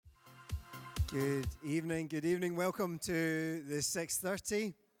Good evening. Welcome to the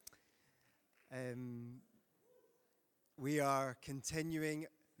 6:30. We are continuing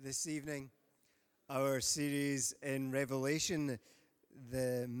this evening our series in Revelation,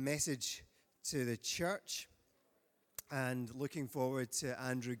 the message to the church, and looking forward to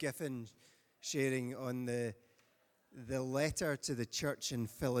Andrew Giffen sharing on the letter to the church in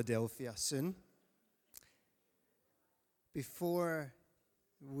Philadelphia soon. Before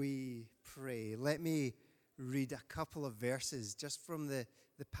we pray, let me read a couple of verses just from the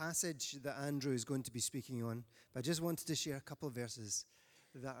passage that Andrew is going to be speaking on. But I just wanted to share a couple of verses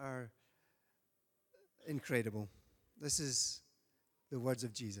that are incredible. This is the words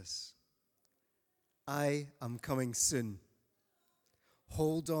of Jesus. I am coming soon.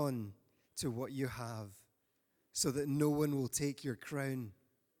 Hold on to what you have so that no one will take your crown.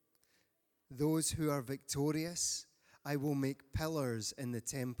 Those who are victorious, I will make pillars in the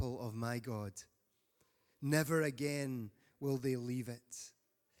temple of my God. Never again will they leave it.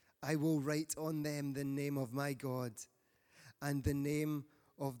 I will write on them the name of my God and the name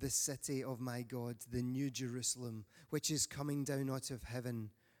of the city of my God, the New Jerusalem, which is coming down out of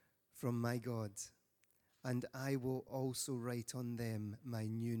heaven from my God. And I will also write on them my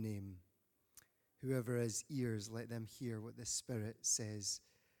new name. Whoever has ears, let them hear what the Spirit says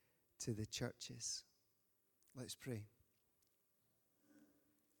to the churches. Let's pray.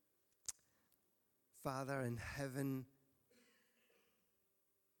 Father in heaven,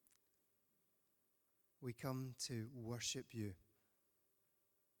 we come to worship you.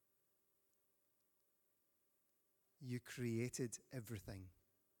 You created everything.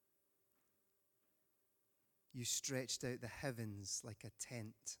 You stretched out the heavens like a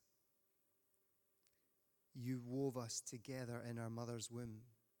tent. You wove us together in our mother's womb.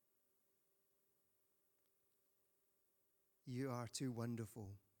 You are too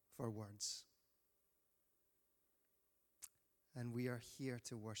wonderful for words. And we are here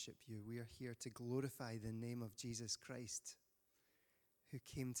to worship you. We are here to glorify the name of Jesus Christ, who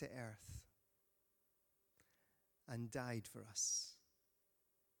came to earth and died for us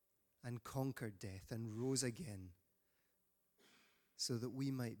and conquered death and rose again so that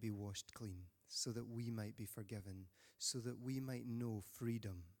we might be washed clean, so that we might be forgiven, so that we might know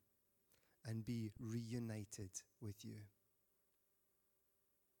freedom and be reunited with you.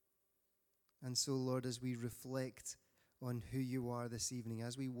 And so, Lord, as we reflect on who you are this evening,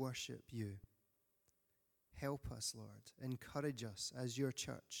 as we worship you, help us, Lord. Encourage us as your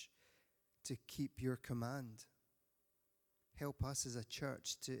church to keep your command. Help us as a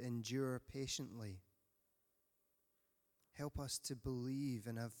church to endure patiently. Help us to believe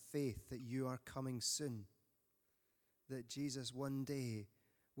and have faith that you are coming soon, that Jesus one day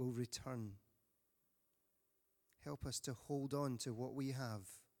will return. Help us to hold on to what we have.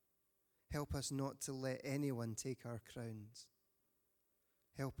 Help us not to let anyone take our crowns.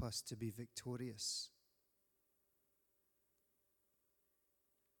 Help us to be victorious.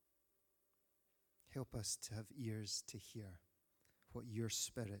 Help us to have ears to hear what your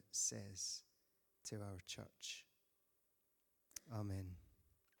Spirit says to our church. Amen.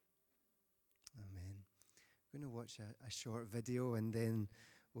 Amen. We're going to watch a short video and then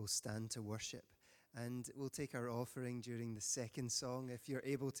we'll stand to worship. And we'll take our offering during the second song. If you're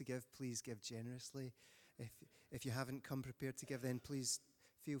able to give, please give generously. If you haven't come prepared to give, then please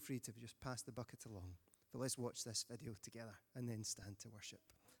feel free to just pass the bucket along. But let's watch this video together and then stand to worship.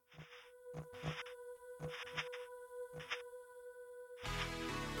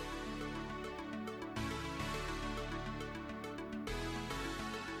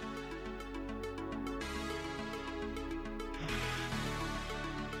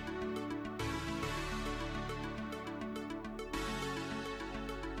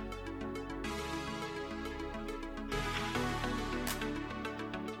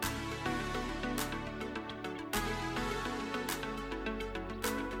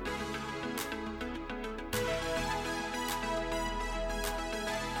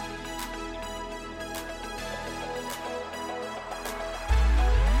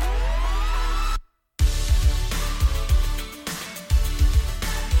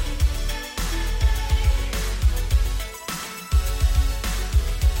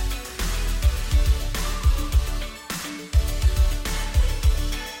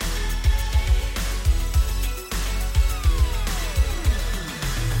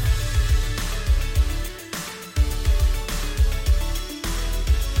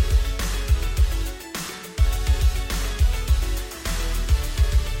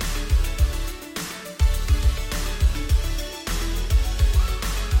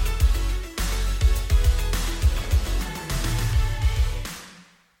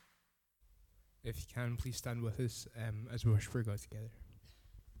 If you can, please stand with us as we worship for God together.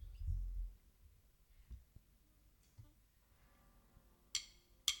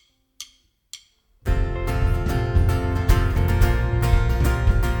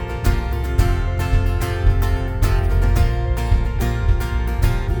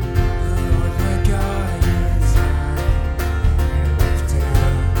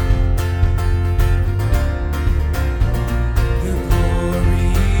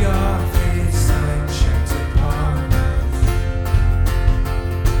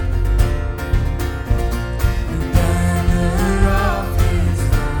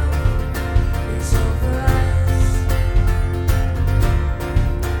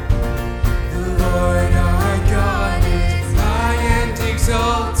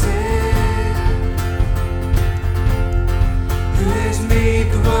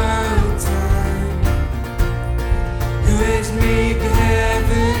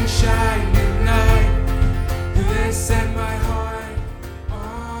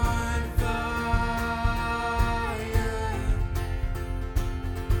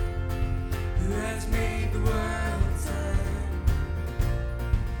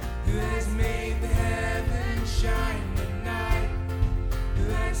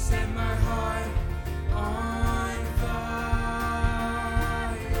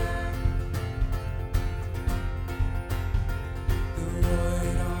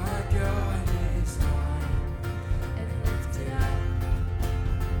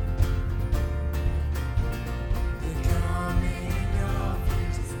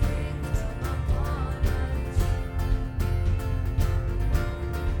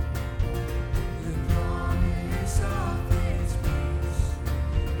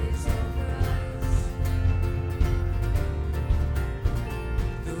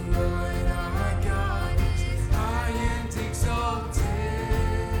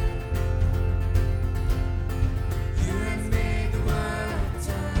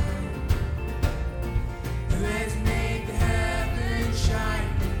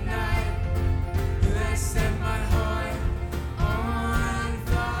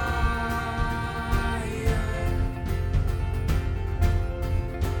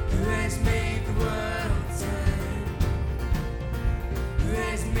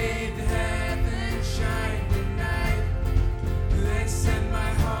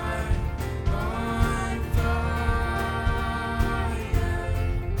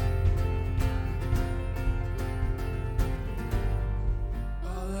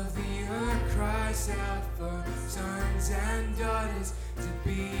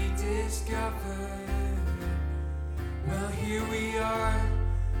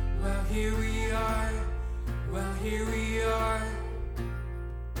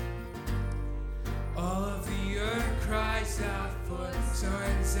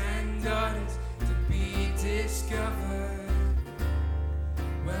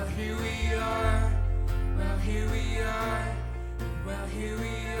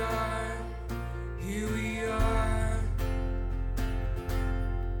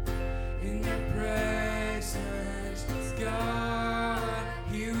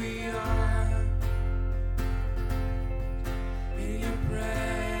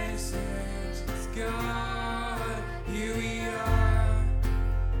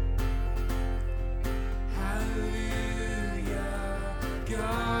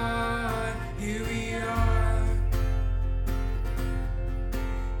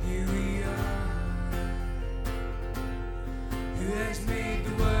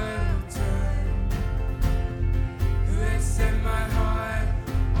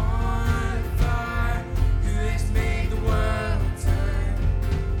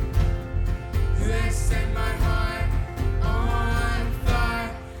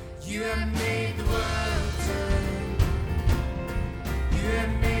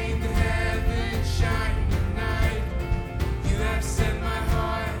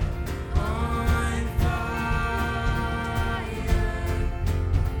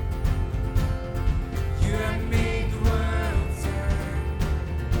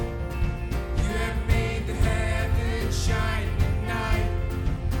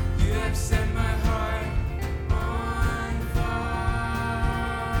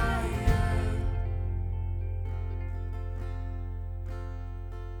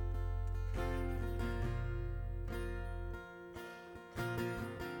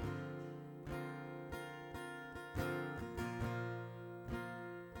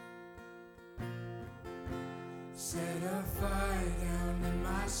 Set a fire down in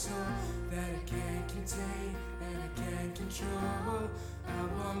my soul that I can't contain and I can't control. I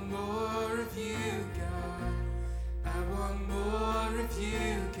want more of you, God. I want more of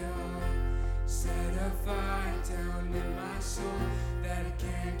you, God. a fire down in my soul that I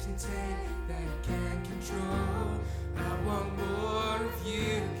can't contain, that I can't control. I want more of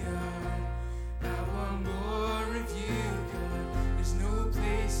you, God. I want more of you, God. There's no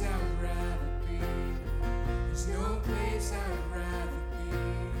place I would rather be. There's no place I would rather be.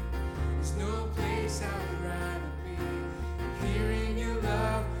 There's no place I would rather be. Hearing your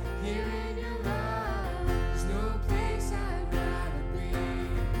love, hearing your love. There's no place I'd rather be.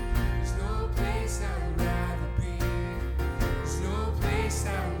 There's no place I'd rather be. There's no place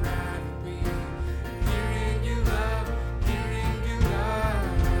I'd rather be. Hearing your love, hearing your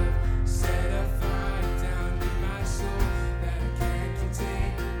love. Set a fire down in my soul that I can't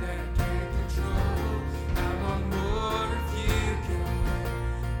contain, that I can't control. I want more of you, God.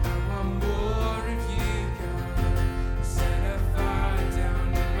 I want more of you, God. Set a fire down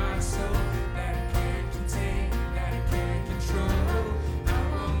in my soul that I can't contain, that I can't control. I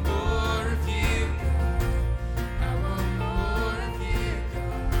want more of you, God. I want more of you,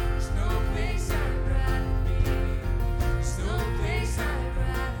 God. There's no place I'd rather be. There's no place I'd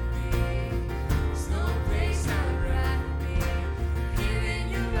rather be. There's no place I'd rather be. Hearing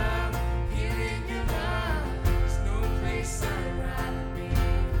your love, hearing your love. There's no place I'd rather be.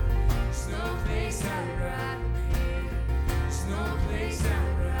 There's no place I'd rather be. There's no place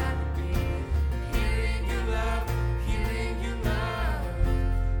I'd rather be. Hearing your love, hearing your love.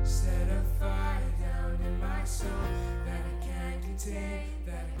 Set a fire down in my soul that I can't contain,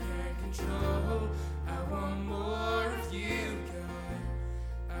 that I can't control. I want more of you, God.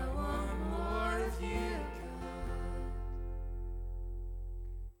 I want more of you, God.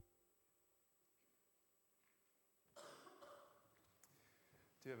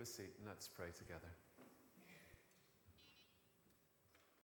 Do have a seat and let's pray together.